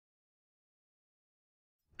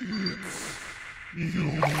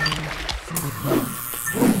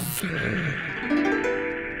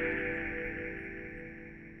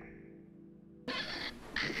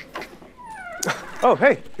Oh,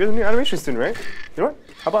 hey, you're the new animation student, right? You know what?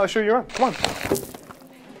 How about I show you around? Come on.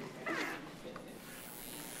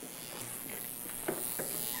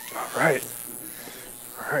 All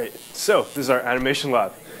right. So this is our animation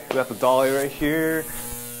lab. We got the dolly right here.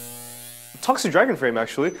 It talks to dragon frame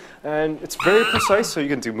actually, and it's very precise. So you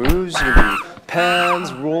can do moves, you can do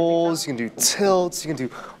pans, rolls, you can do tilts, you can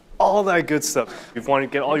do all that good stuff. If you want to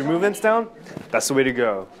get all your movements down, that's the way to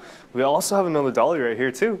go. We also have another dolly right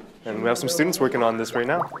here too, and we have some students working on this right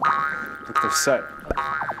now. Look at their set.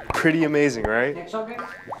 Pretty amazing, right?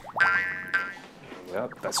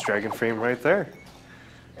 Yep, that's dragon frame right there.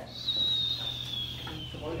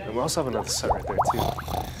 And we also have another set right there too.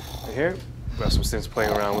 And here, we have some students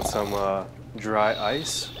playing around with some dry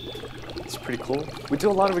ice. It's pretty cool. We do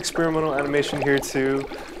a lot of experimental animation here too.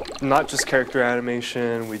 Not just character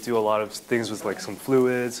animation, we do a lot of things with like some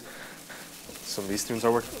fluids. Some of these students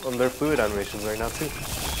are working on their fluid animations right now too.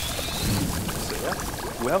 So yeah,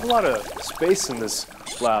 we have a lot of space in this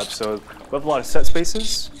lab, so we have a lot of set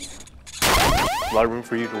spaces. A lot of room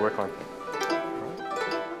for you to work on.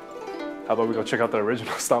 How about we go check out the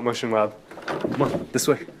original stop motion lab? Come on, this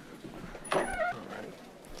way. All right.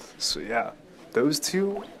 So yeah, those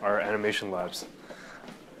two are animation labs.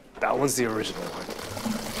 That one's the original one.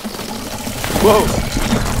 Whoa!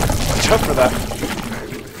 Watch out for that.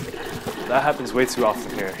 That happens way too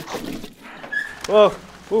often here. Whoa!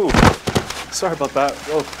 Ooh! Sorry about that.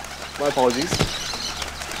 Whoa! My apologies.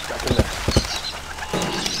 Back in there.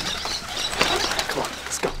 Come on,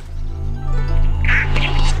 let's go.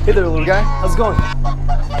 Hey there, little guy. How's it going?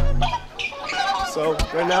 So,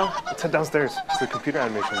 right now, let's head downstairs to the computer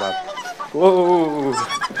animation lab. Whoa!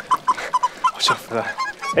 Watch out for that.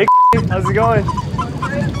 Hey, how's it going?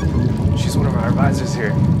 She's one of our advisors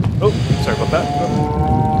here. Oh, sorry about that.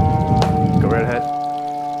 Oh. Go right ahead.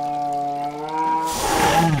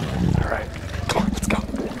 All right, come on, let's go.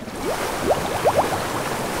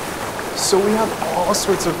 So we have all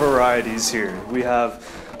sorts of varieties here. We have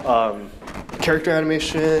character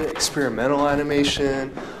animation, experimental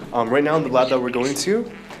animation. Right now in the lab that we're going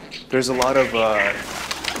to, there's a lot of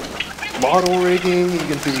model rigging. You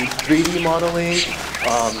can do 3D modeling,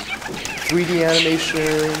 3D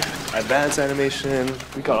animation, advanced animation.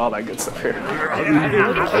 We got all that good stuff here.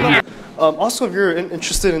 Also, if you're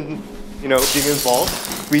interested in, being involved,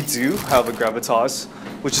 we do have a Gravitas,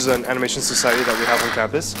 which is an animation society that we have on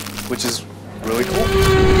campus, which is really cool.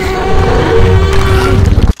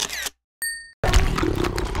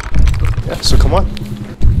 Yeah, so come on.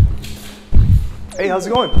 Hey, how's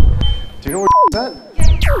it going? Do you know where it's at?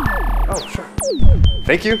 Oh, sure.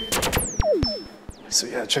 Thank you. So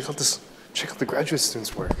yeah, check out the graduate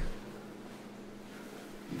students' work.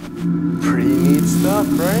 Pretty neat stuff,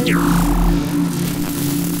 right? Look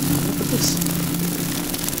at this.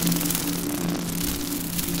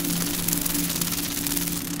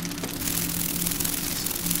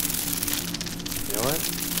 You know what?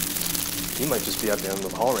 He might just be at the end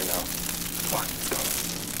of the hall right now. Come on, let's go.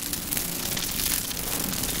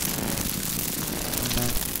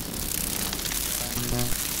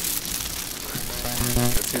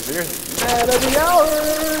 Guess who's here? At every hour!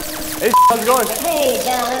 Hey, how's it going? Hey,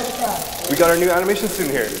 John, how's it going? We got our new animation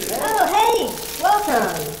student here. Oh, hey!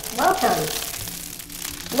 Welcome.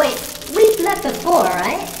 Wait, we've met before,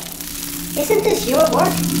 right? Isn't this your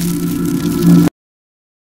work?